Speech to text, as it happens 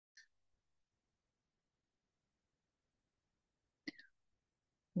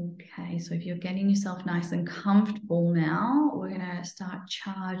Okay, so if you're getting yourself nice and comfortable now, we're going to start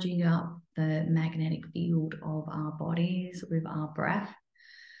charging up the magnetic field of our bodies with our breath.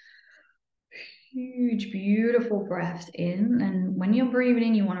 Huge, beautiful breaths in. And when you're breathing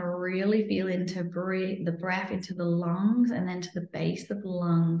in, you want to really feel into the breath into the lungs and then to the base of the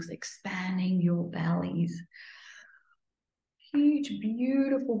lungs, expanding your bellies. Huge,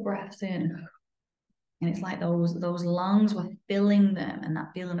 beautiful breaths in. And it's like those lungs were filling them, and that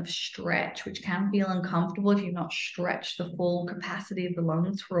feeling of stretch, which can feel uncomfortable if you've not stretched the full capacity of the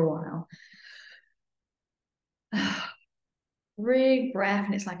lungs for a while. Big breath,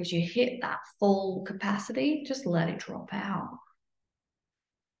 and it's like as you hit that full capacity, just let it drop out.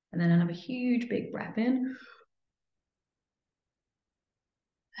 And then another huge big breath in.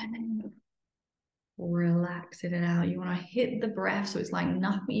 And then relax it out. You want to hit the breath so it's like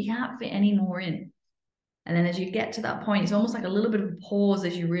nothing, you can't fit any more in. And then as you get to that point, it's almost like a little bit of a pause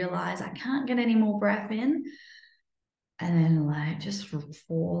as you realize I can't get any more breath in. And then let it just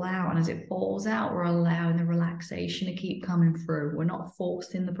fall out. And as it falls out, we're allowing the relaxation to keep coming through. We're not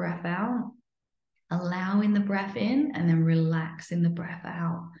forcing the breath out, allowing the breath in and then relaxing the breath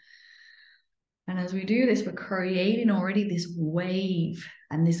out. And as we do this, we're creating already this wave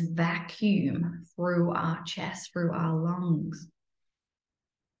and this vacuum through our chest, through our lungs.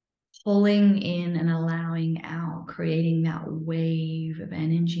 Pulling in and allowing out, creating that wave of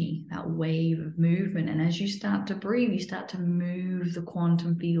energy, that wave of movement. And as you start to breathe, you start to move the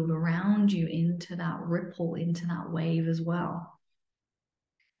quantum field around you into that ripple, into that wave as well.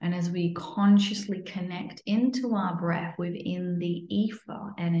 And as we consciously connect into our breath within the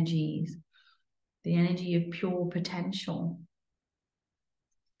ether energies, the energy of pure potential,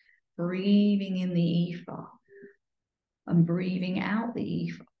 breathing in the ether and breathing out the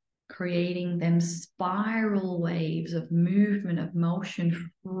ether, creating them spiral waves of movement, of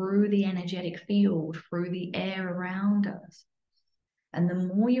motion through the energetic field, through the air around us. And the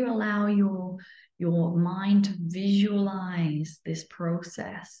more you allow your mind to visualize this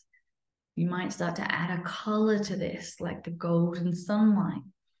process, you might start to add a color to this, like the golden sunlight.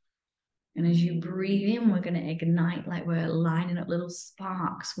 And as you breathe in, we're going to ignite like we're lining up little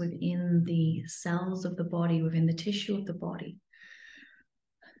sparks within the cells of the body, within the tissue of the body.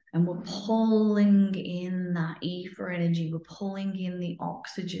 And we're pulling in that ether energy. We're pulling in the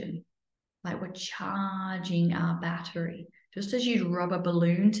oxygen, like we're charging our battery. Just as you'd rub a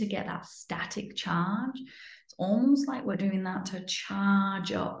balloon to get that static charge, it's almost like we're doing that to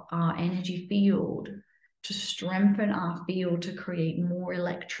charge up our energy field, to strengthen our field, to create more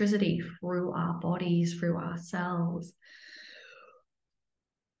electricity through our bodies, through our cells.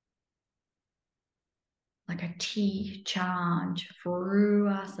 Like a T charge through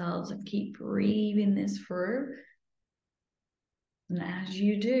ourselves, and keep breathing this through. And as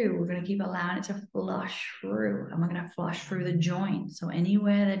you do, we're going to keep allowing it to flush through, and we're going to flush through the joints. So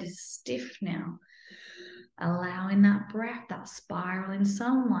anywhere that is stiff now, allowing that breath, that spiraling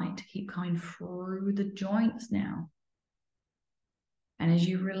sunlight to keep coming through the joints now. And as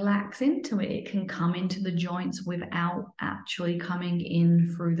you relax into it, it can come into the joints without actually coming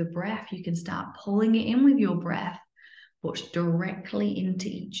in through the breath. You can start pulling it in with your breath, but directly into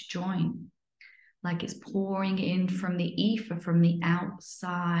each joint. Like it's pouring in from the ether, from the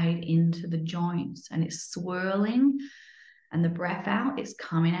outside into the joints. And it's swirling. And the breath out, it's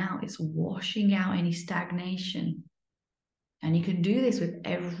coming out. It's washing out any stagnation. And you can do this with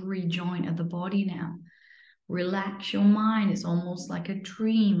every joint of the body now. Relax your mind. It's almost like a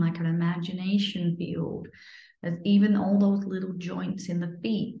dream, like an imagination field. There's even all those little joints in the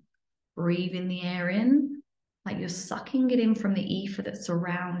feet. Breathe in the air in, like you're sucking it in from the ether that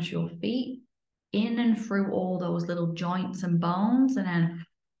surrounds your feet, in and through all those little joints and bones, and then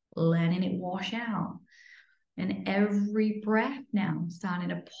letting it wash out. And every breath now starting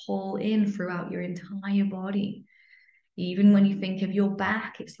to pull in throughout your entire body. Even when you think of your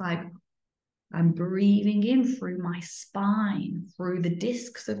back, it's like I'm breathing in through my spine, through the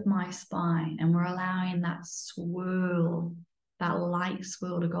discs of my spine, and we're allowing that swirl, that light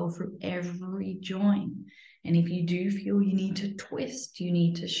swirl to go through every joint. And if you do feel you need to twist, you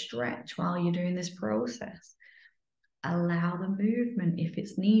need to stretch while you're doing this process, allow the movement if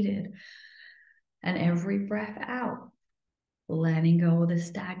it's needed. And every breath out, letting go of the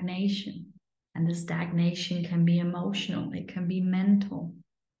stagnation. And the stagnation can be emotional, it can be mental.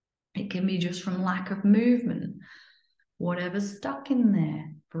 It can be just from lack of movement. Whatever's stuck in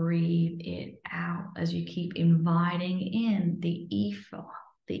there, breathe it out as you keep inviting in the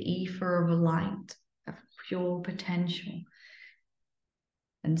ether of light, of pure potential.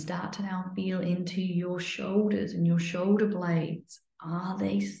 And start to now feel into your shoulders and your shoulder blades. Are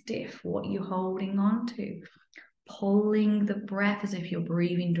they stiff? What are you holding on to? Pulling the breath as if you're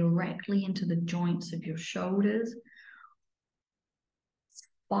breathing directly into the joints of your shoulders.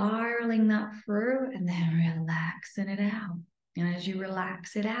 Spiraling that through and then relaxing it out. And as you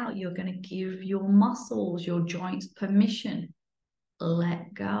relax it out, you're going to give your muscles, your joints permission.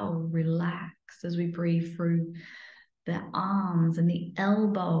 Let go, relax as we breathe through the arms and the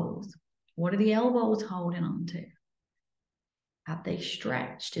elbows. What are the elbows holding on to? Have they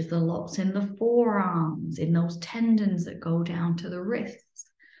stretched? Is there lots in the forearms, in those tendons that go down to the wrists?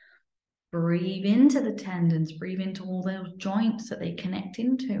 Breathe into the tendons, breathe into all those joints that they connect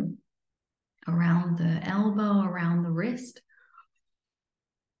into, around the elbow, around the wrist.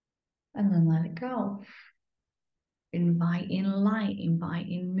 And then let it go. Invite in light, invite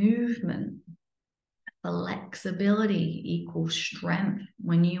in movement. Flexibility equals strength.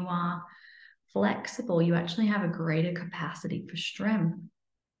 When you are flexible, you actually have a greater capacity for strength.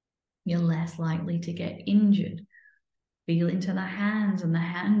 You're less likely to get injured. Feel into the hands and the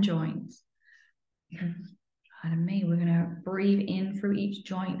hand joints. Pardon me, we're going to breathe in through each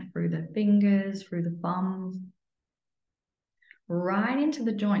joint, through the fingers, through the thumbs, right into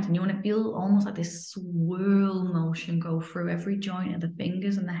the joints. And you want to feel almost like this swirl motion go through every joint of the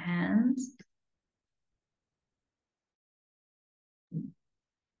fingers and the hands.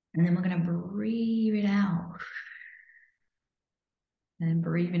 And then we're going to breathe it out. And then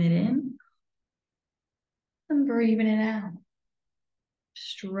breathing it in and breathing it out.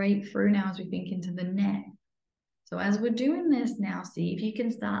 Straight through now as we think into the neck. So as we're doing this now, see if you can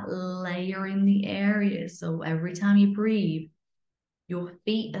start layering the areas. So every time you breathe, your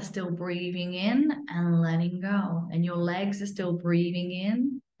feet are still breathing in and letting go. And your legs are still breathing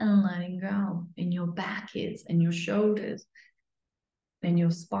in and letting go. And your back is, and your shoulders, and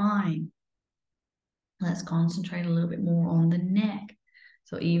your spine. Let's concentrate a little bit more on the neck.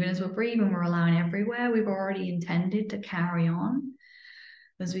 So even as we're breathing, we're allowing everywhere we've already intended to carry on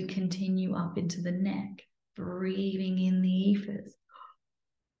as we continue up into the neck, breathing in the ethers,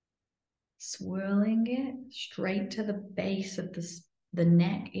 swirling it straight to the base of the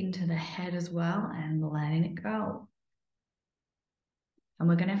neck into the head as well and letting it go. And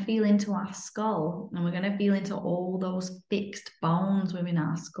we're going to feel into our skull, and we're going to feel into all those fixed bones within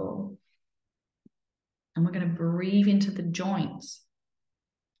our skull. And we're going to breathe into the joints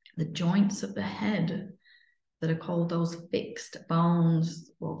of the head that are called those fixed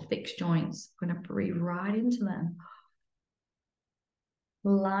bones or fixed joints. We're going to breathe right into them,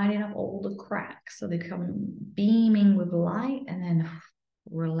 lighting up all the cracks so they come beaming with light, and then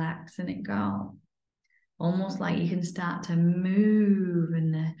relaxing it go. Almost like you can start to move,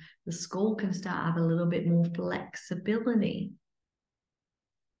 and the skull can start to have a little bit more flexibility.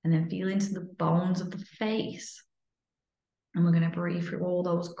 And then feel into the bones of the face. And we're going to breathe through all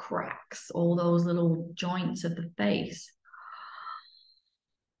those cracks, all those little joints of the face.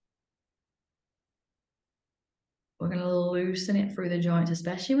 We're going to loosen it through the joints,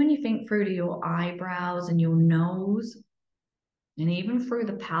 especially when you think through to your eyebrows and your nose, and even through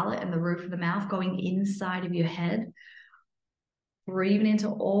the palate and the roof of the mouth, going inside of your head. Breathing into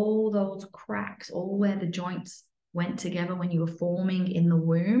all those cracks, all where the joints went together when you were forming in the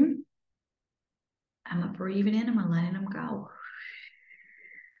womb. And we're breathing in and we're letting them go.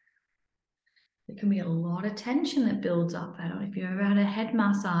 There can be a lot of tension that builds up. I don't know if you've ever had a head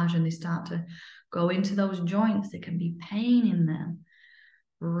massage and they start to go into those joints. There can be pain in them.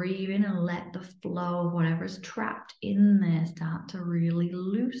 Breathe in and let the flow of whatever's trapped in there start to really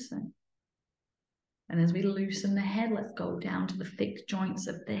loosen. And as we loosen the head, let's go down to the fixed joints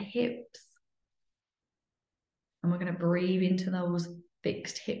of the hips. And we're going to breathe into those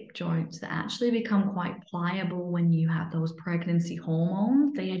fixed hip joints that actually become quite pliable when you have those pregnancy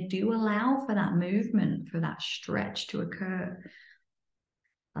hormones. They do allow for that movement, for that stretch to occur.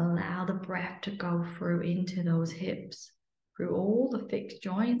 Allow the breath to go through into those hips, through all the fixed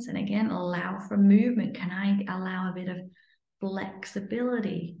joints. And again, allow for movement. Can I allow a bit of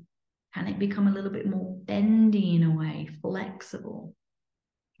flexibility? Can it become a little bit more bendy in a way, flexible?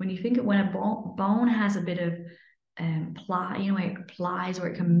 When you think of when a bone has a bit of ply, it plies or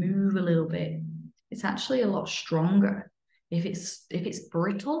it can move a little bit, it's actually a lot stronger. If it's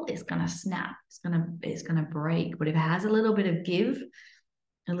brittle, it's gonna snap, it's gonna break. But if it has a little bit of give,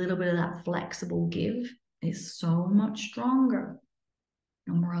 a little bit of that flexible give, it's so much stronger.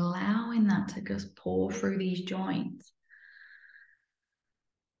 And we're allowing that to just pour through these joints.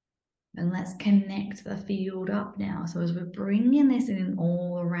 And let's connect the field up now. So as we're bringing this in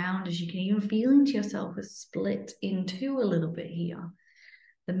all around us, you can even feel into yourself as split in two a little bit here.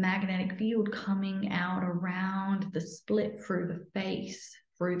 The magnetic field coming out around the split through the face,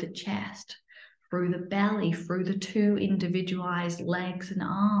 through the chest, through the belly, through the two individualized legs and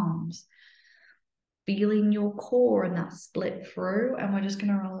arms. Feeling your core and that split through, and we're just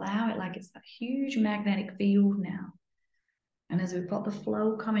going to allow it like it's that huge magnetic field now. And as we've got the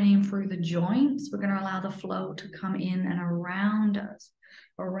flow coming in through the joints, we're going to allow the flow to come in and around us,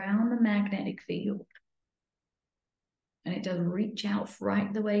 around the magnetic field. And it does reach out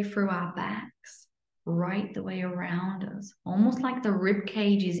right the way through our backs, right the way around us. Almost like the rib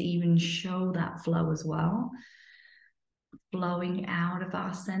cages even show that flow as well. Flowing out of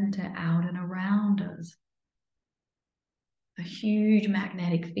our center, out and around us. A huge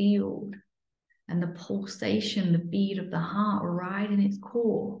magnetic field. And the pulsation, the beat of the heart right in its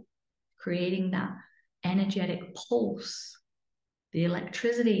core, creating that energetic pulse, the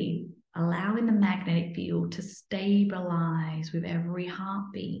electricity, allowing the magnetic field to stabilize with every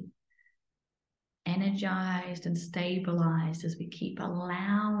heartbeat, energized and stabilized as we keep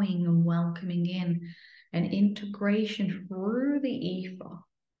allowing and welcoming in an integration through the ether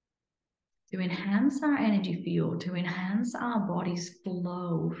to enhance our energy field, to enhance our body's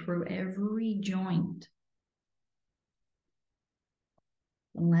flow through every joint.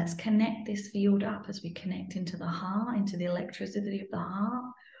 And let's connect this field up as we connect into the heart, into the electricity of the heart.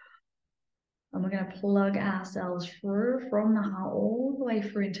 And we're going to plug ourselves through from the heart all the way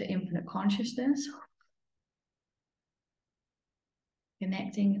through into infinite consciousness.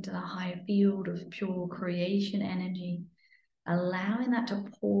 Connecting into the higher field of pure creation energy. Allowing that to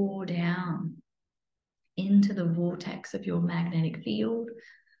pour down into the vortex of your magnetic field,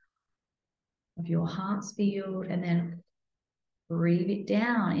 of your heart's field, and then breathe it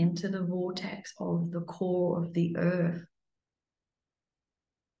down into the vortex of the core of the earth.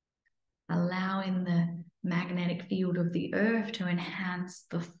 Allowing the magnetic field of the earth to enhance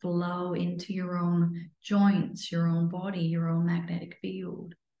the flow into your own joints, your own body, your own magnetic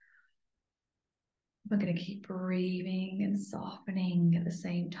field. We're going to keep breathing and softening at the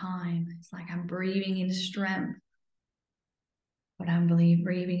same time. It's like I'm breathing in strength, but I'm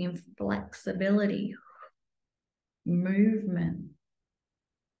breathing in flexibility, movement.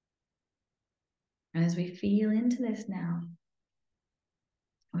 And as we feel into this now,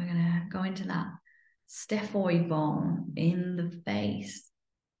 we're going to go into that Sphenoid Bone in the face,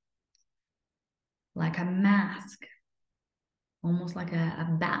 like a mask, almost like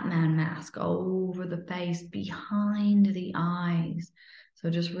a Batman mask over the face, behind the eyes.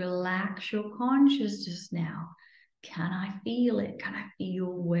 So just relax your consciousness now. Can I feel it? Can I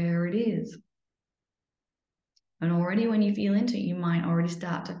feel where it is? And already when you feel into it, you might already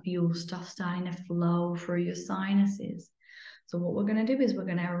start to feel stuff starting to flow through your sinuses. So what we're going to do is we're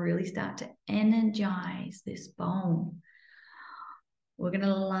going to really start to energize this bone. We're going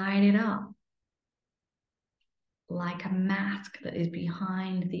to light it up like a mask that is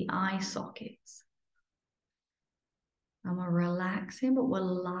behind the eye sockets. And we're relaxing, but we're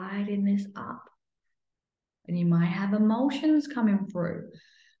lighting this up. And you might have emotions coming through.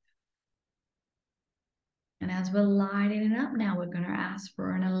 And as we're lighting it up now, we're going to ask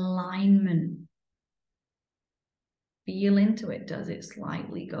for an alignment. Feel into it. Does it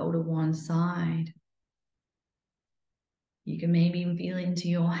slightly go to one side? You can maybe even feel it into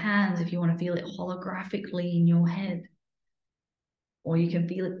your hands if you want to feel it holographically in your head. Or you can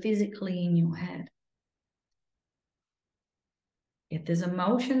feel it physically in your head. If there's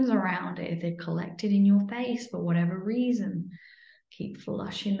emotions around it, if they're collected in your face for whatever reason, keep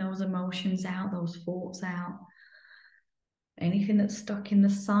flushing those emotions out, those thoughts out. Anything that's stuck in the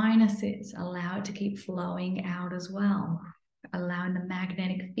sinuses, allow it to keep flowing out as well. Allowing the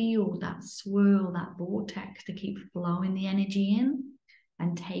magnetic field, that swirl, that vortex to keep flowing the energy in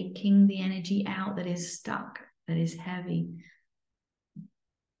and taking the energy out that is stuck, that is heavy.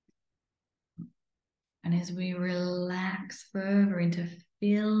 And as we relax further into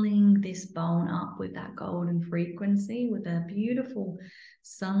filling this bone up with that golden frequency, with a beautiful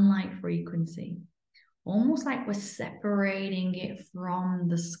sunlight frequency, almost like we're separating it from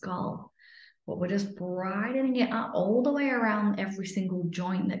the skull, but we're just brightening it up all the way around every single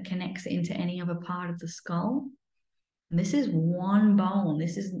joint that connects it into any other part of the skull. And this is one bone.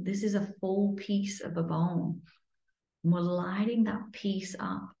 This is a full piece of a bone. And we're lighting that piece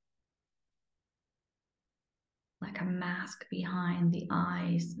up like a mask behind the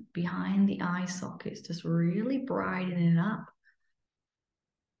eyes, behind the eye sockets, just really brightening it up.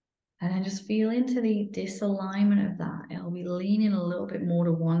 And then just feel into the disalignment of that. It'll be leaning a little bit more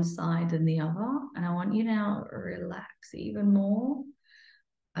to one side than the other. And I want you now to relax even more.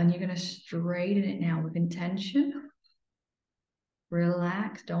 And you're going to straighten it now with intention.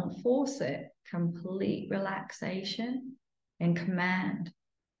 Relax, don't force it. Complete relaxation and command.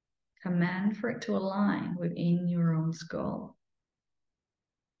 Command for it to align within your own skull.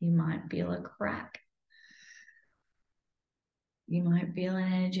 You might feel a crack. You might feel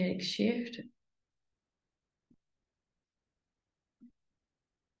an energetic shift.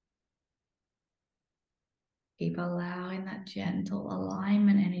 Keep allowing that gentle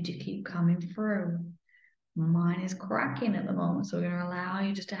alignment energy to keep coming through. Mine is cracking at the moment, so we're going to allow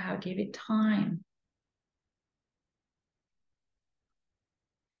you just to give it time.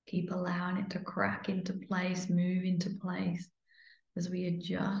 Keep allowing it to crack into place, move into place as we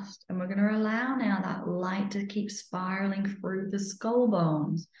adjust. And we're going to allow now that light to keep spiraling through the skull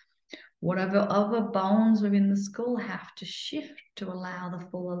bones. Whatever other bones within the skull have to shift to allow the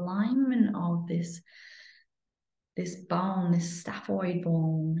full alignment of this bone, this sphenoid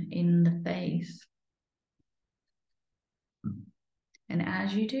bone in the face. And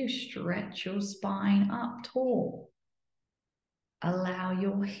as you do, stretch your spine up tall. Allow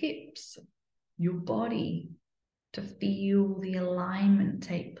your hips, your body to feel the alignment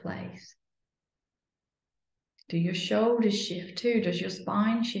take place. Do your shoulders shift too? Does your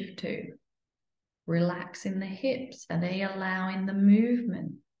spine shift too? Relaxing the hips. Are they allowing the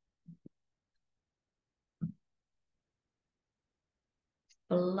movement?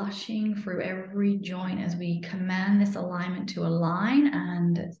 Flushing through every joint as we command this alignment to align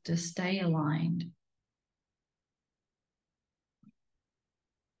and to stay aligned.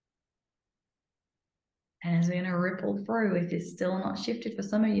 And as we're going to ripple through, if it's still not shifted for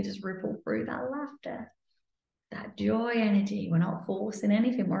some of you, just ripple through that laughter, that joy energy. We're not forcing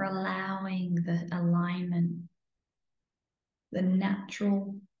anything. We're allowing the alignment, the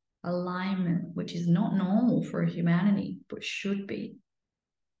natural alignment, which is not normal for humanity, but should be.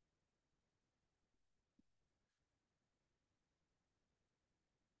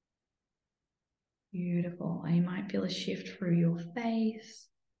 Beautiful. And you might feel a shift through your face.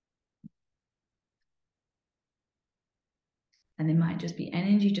 And there might just be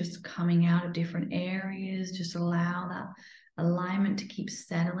energy just coming out of different areas. Just allow that alignment to keep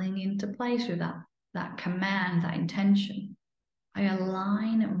settling into place with that command, that intention. I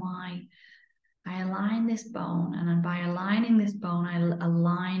align this bone, and by aligning this bone, I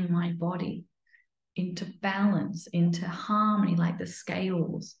align my body into balance, into harmony, like the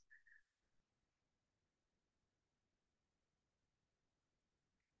scales.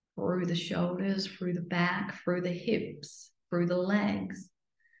 Through the shoulders, through the back, through the hips, through the legs.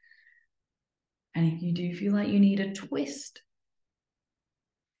 And if you do feel like you need a twist,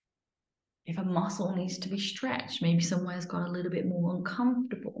 if a muscle needs to be stretched, maybe somewhere's got a little bit more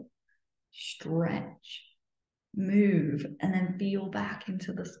uncomfortable, stretch, move, and then feel back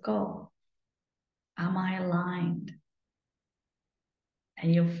into the skull. Am I aligned?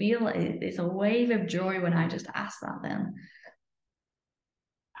 And you'll feel it's a wave of joy when I just ask that then.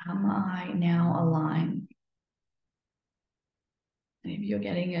 Am I now aligned? And if you're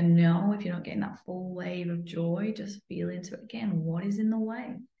getting a no, if you're not getting that full wave of joy, just feel into it again. What is in the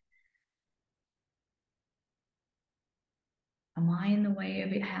way? Am I in the way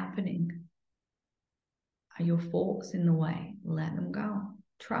of it happening? Are your thoughts in the way? Let them go.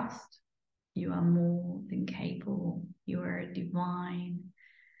 Trust. You are more than capable. You are a divine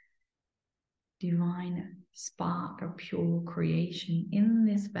spark of pure creation in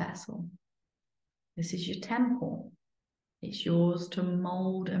this vessel. This is your temple. It's yours to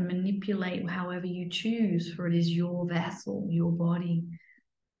mold and manipulate however you choose, for it is your vessel, your body.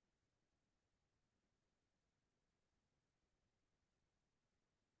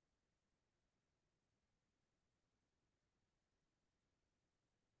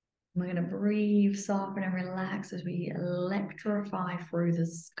 We're going to breathe, soften, and relax as we electrify through the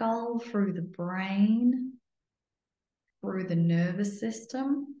skull, through the brain, through the nervous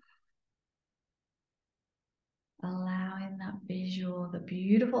system. Allowing that visual, the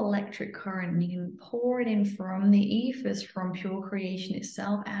beautiful electric current, and you can pour it in from the ethers, from pure creation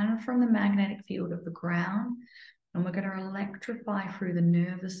itself, and from the magnetic field of the ground. And we're going to electrify through the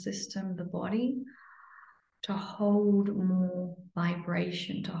nervous system, the body, to hold more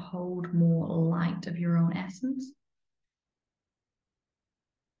vibration, to hold more light of your own essence.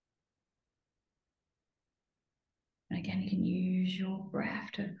 And again, you can use your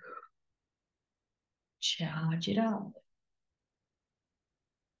breath to charge it up.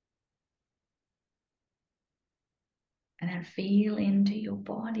 And then feel into your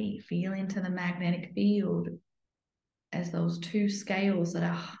body, feel into the magnetic field as those two scales that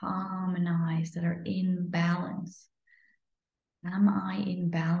are harmonized, that are in balance. Am I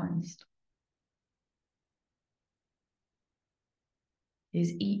imbalanced?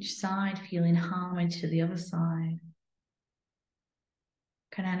 Is each side feeling harmony to the other side?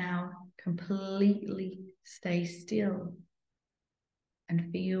 Can I now completely stay still and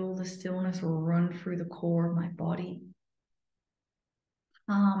feel the stillness run through the core of my body,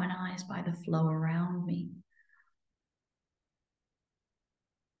 harmonized by the flow around me?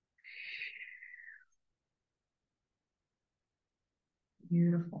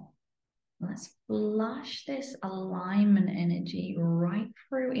 Beautiful. Let's flush this alignment energy right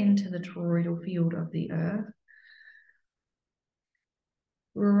through into the toroidal field of the earth.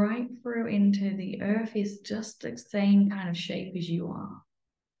 Right through into the earth is just the same kind of shape as you are.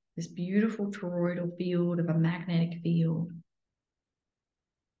 This beautiful toroidal field of a magnetic field.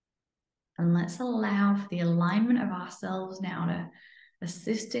 And let's allow for the alignment of ourselves now to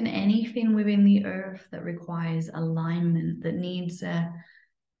assist in anything within the earth that requires alignment, that needs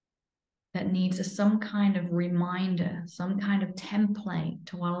some kind of reminder, some kind of template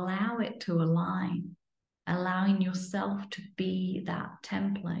to allow it to align, allowing yourself to be that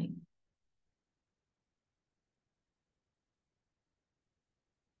template.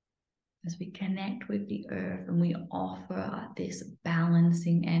 As we connect with the earth and we offer this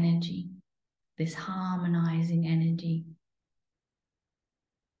balancing energy, this harmonizing energy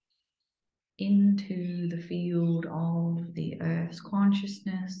into the field of the earth's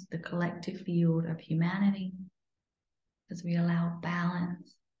consciousness, the collective field of humanity, as we allow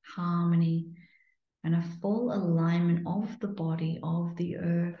balance, harmony, and a full alignment of the body of the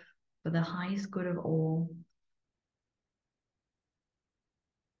earth for the highest good of all.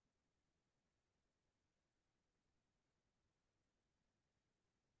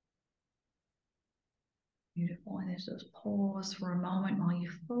 Beautiful. And just pause for a moment while you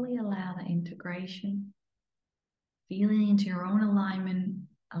fully allow that integration, feeling into your own alignment,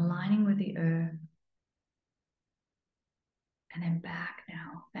 aligning with the earth. And then back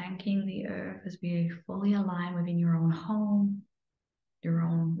now, thanking the earth as we fully align within your own home, your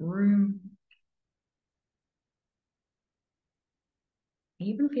own room.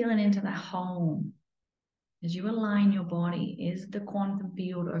 Even feeling into the home as you align your body. Is the quantum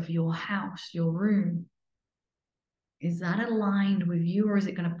field of your house, your room, is that aligned with you, or is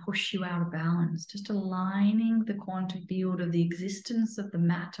it going to push you out of balance? Just aligning the quantum field of the existence of the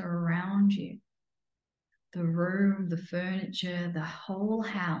matter around you, the room, the furniture, the whole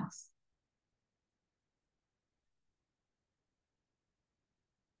house.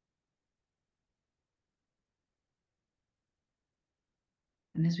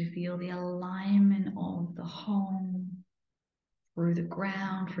 And as we feel the alignment of the home through the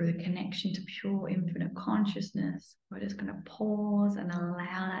ground, through the connection to pure infinite consciousness, we're just going to pause and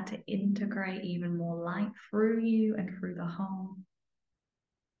allow that to integrate even more light through you and through the home.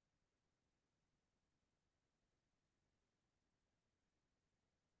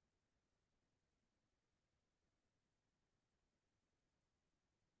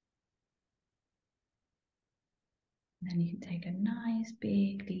 And then you can take a nice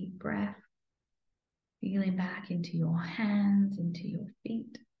big deep breath, feeling back into your hands, into your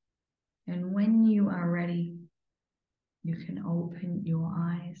feet. And when you are ready, you can open your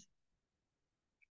eyes.